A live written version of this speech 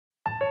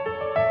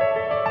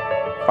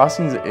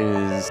Crossings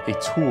is a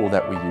tool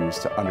that we use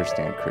to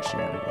understand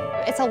Christianity.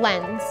 It's a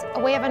lens, a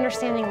way of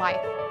understanding life.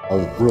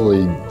 A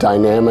really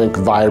dynamic,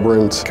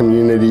 vibrant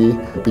community.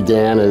 It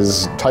began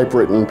as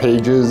typewritten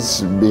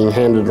pages being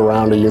handed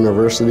around a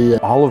university.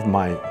 All of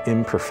my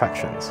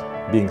imperfections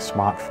being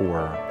smart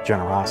for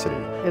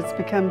generosity. It's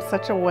become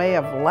such a way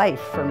of life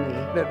for me.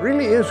 It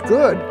really is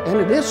good, and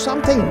it is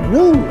something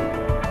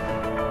new.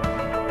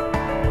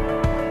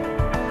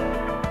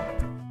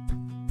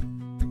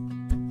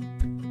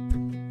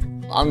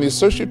 I'm the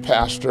associate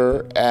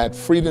pastor at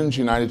Freedom's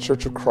United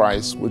Church of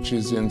Christ, which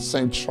is in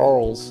St.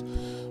 Charles,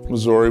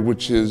 Missouri,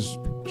 which is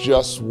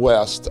just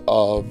west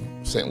of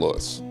St.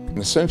 Louis. And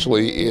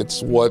essentially,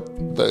 it's what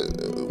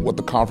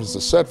the conference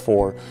is set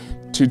for,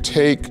 to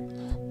take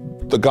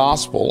the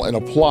gospel and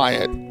apply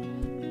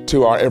it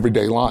to our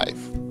everyday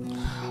life.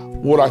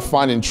 What I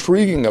find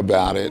intriguing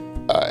about it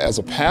as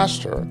a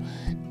pastor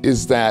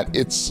is that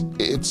it's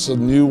a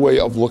new way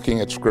of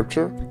looking at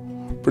Scripture,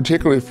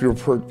 particularly if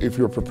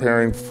you're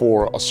preparing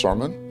for a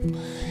sermon.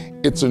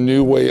 It's a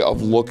new way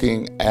of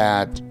looking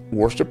at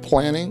worship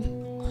planning.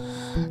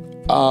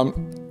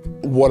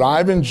 What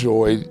I've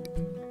enjoyed,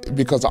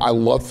 because I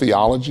love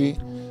theology,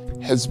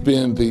 has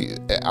been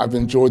I've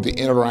enjoyed the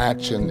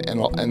interaction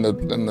and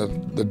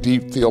the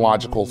deep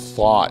theological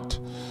thought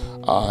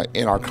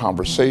in our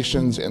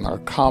conversations, in our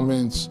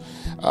comments,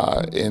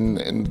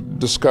 in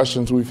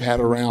discussions we've had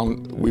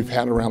around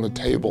the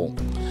table.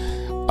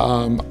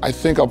 I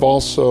think I've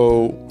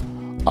also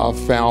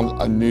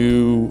found a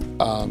new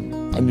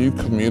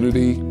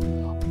community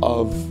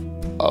of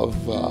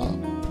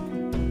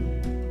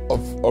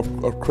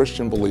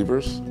Christian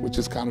believers, which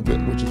has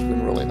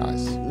been really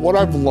nice. What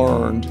I've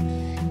learned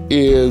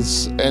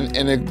is, and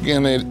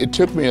again, it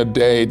took me a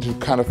day to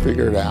kind of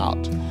figure it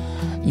out.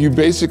 You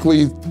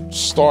basically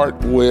start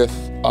with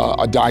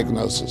a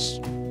diagnosis.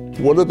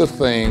 What are the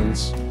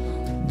things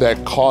that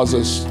cause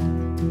us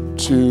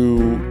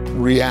to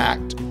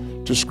react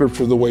to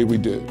Scripture the way we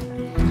do?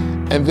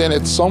 And then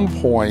at some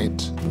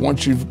point,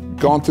 once you've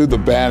gone through the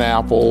bad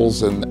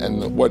apples and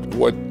what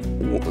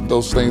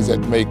those things that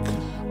make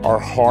our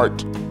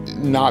heart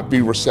not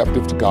be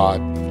receptive to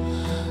God,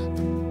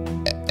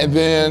 and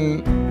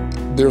then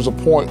there's a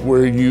point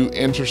where you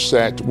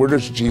intersect. Where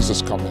does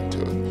Jesus come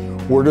into it?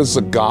 Where does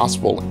the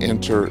gospel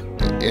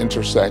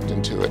intersect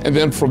into it? And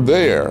then from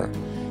there,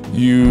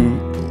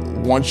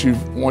 once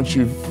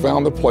you've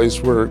found the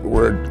place where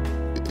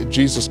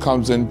Jesus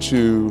comes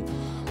into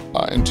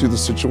the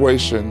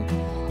situation,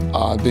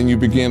 then you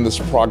begin this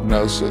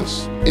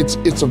prognosis.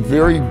 It's a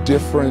very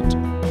different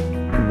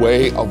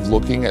way of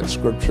looking at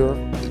Scripture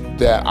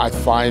that I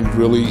find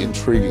really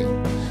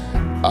intriguing.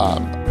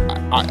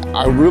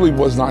 I really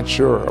was not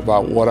sure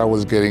about what I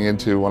was getting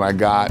into when I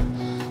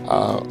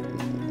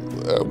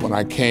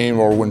came,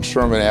 or when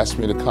Sherman asked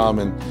me to come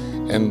and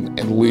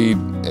lead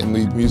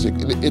music.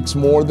 It's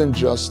more than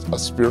just a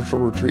spiritual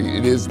retreat.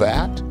 It is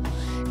that.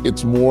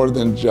 It's more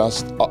than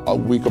just a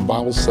week of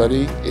Bible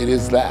study. It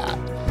is that.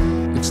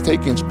 It's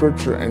taking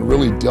Scripture and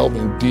really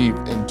delving deep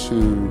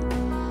into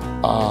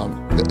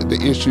the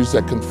issues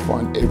that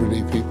confront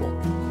everyday people.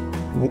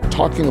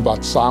 Talking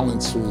about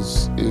silence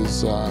was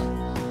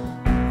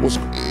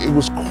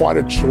quite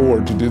a chore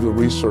to do the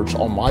research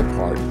on my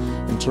part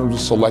in terms of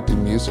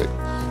selecting music.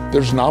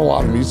 There's not a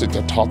lot of music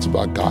that talks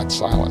about God's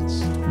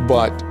silence.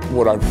 But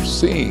what I've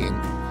seen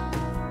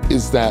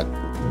is that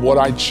what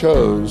I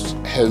chose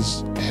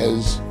has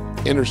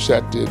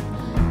intersected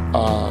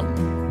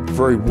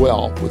very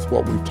well with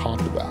what we've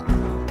talked about.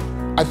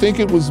 I think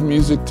it was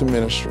music to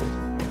ministry.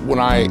 When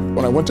I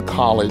went to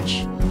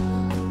college,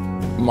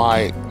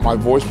 my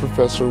voice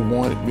professor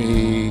wanted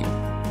me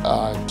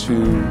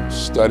to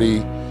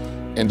study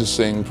and to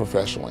sing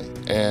professionally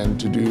and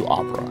to do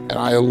opera. And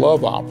I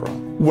love opera.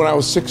 When I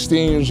was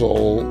 16 years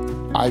old,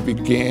 I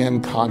began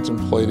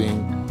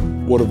contemplating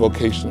what a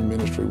vocation in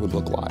ministry would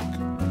look like.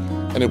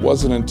 And it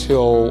wasn't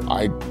until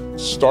I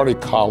started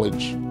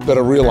college that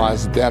I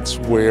realized that's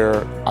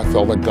where I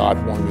felt like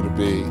God wanted me to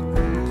be.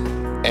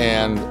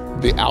 And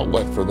the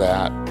outlet for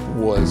that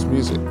was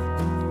music.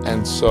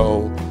 And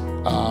so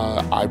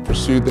I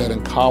pursued that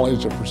in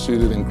college, I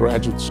pursued it in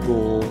graduate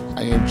school.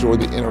 I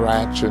enjoyed the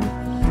interaction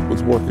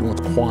with working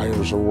with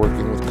choirs or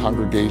working with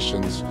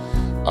congregations.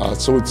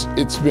 So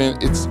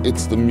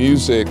it's the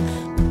music.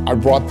 I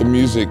brought the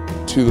music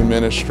to the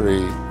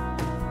ministry,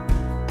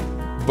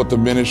 but the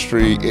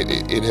ministry,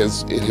 it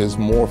has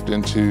morphed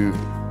into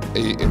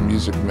a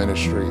music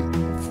ministry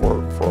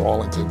for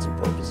all intents and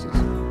purposes.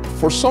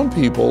 For some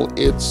people,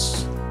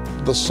 it's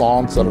the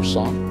songs that are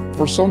sung.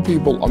 For some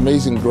people,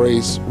 Amazing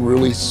Grace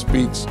really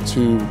speaks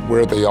to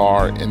where they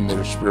are in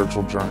their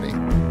spiritual journey.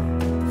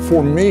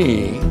 For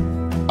me,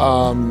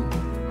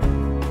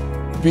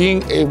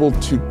 being able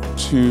to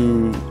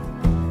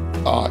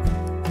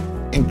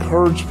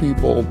encourage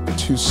people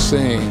to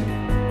sing,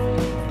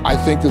 I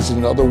think, is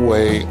another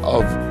way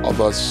of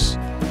us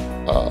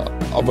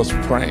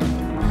praying.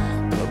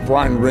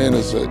 Brian Wren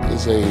is a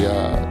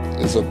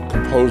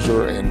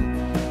composer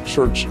and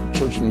church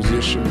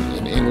musician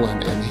in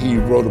England, and he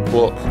wrote a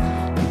book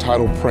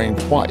entitled Praying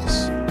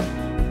Twice,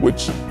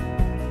 which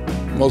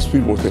most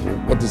people would think, well,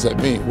 what does that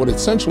mean? What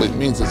essentially it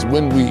means is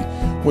when we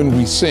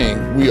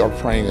sing, we are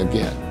praying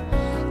again.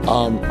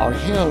 Our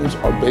hymns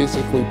are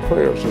basically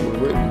prayers that were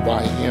written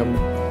by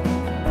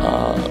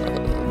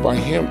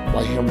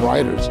hymn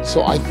writers.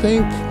 So I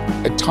think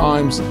at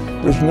times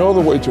there's no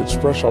other way to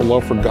express our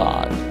love for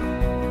God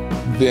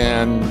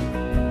than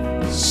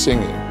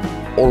singing,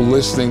 or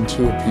listening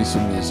to a piece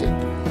of music,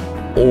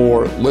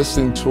 or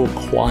listening to a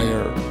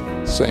choir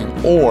sing,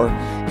 or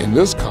in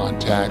this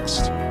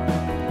context,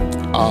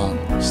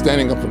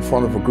 standing up in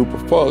front of a group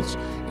of folks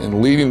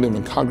and leading them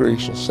in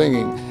congregational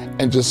singing,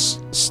 and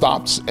just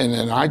stops, and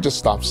then I just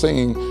stop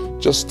singing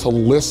just to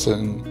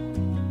listen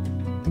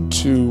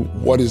to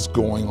what is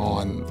going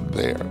on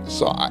there.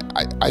 So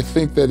I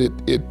think that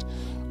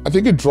I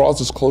think it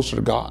draws us closer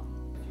to God.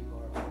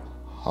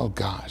 Oh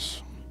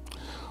gosh.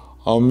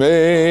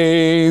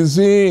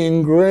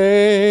 Amazing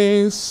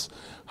grace,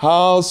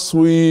 how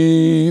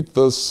sweet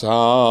the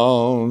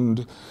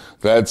sound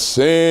that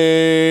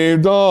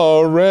saved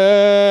a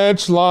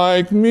wretch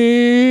like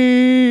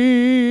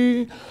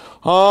me.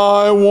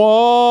 I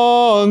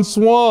once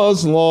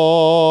was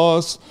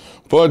lost,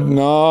 but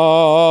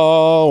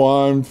now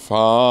I'm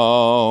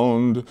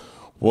found.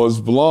 Was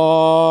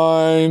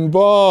blind,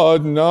 but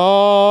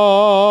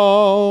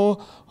now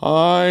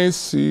I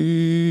see.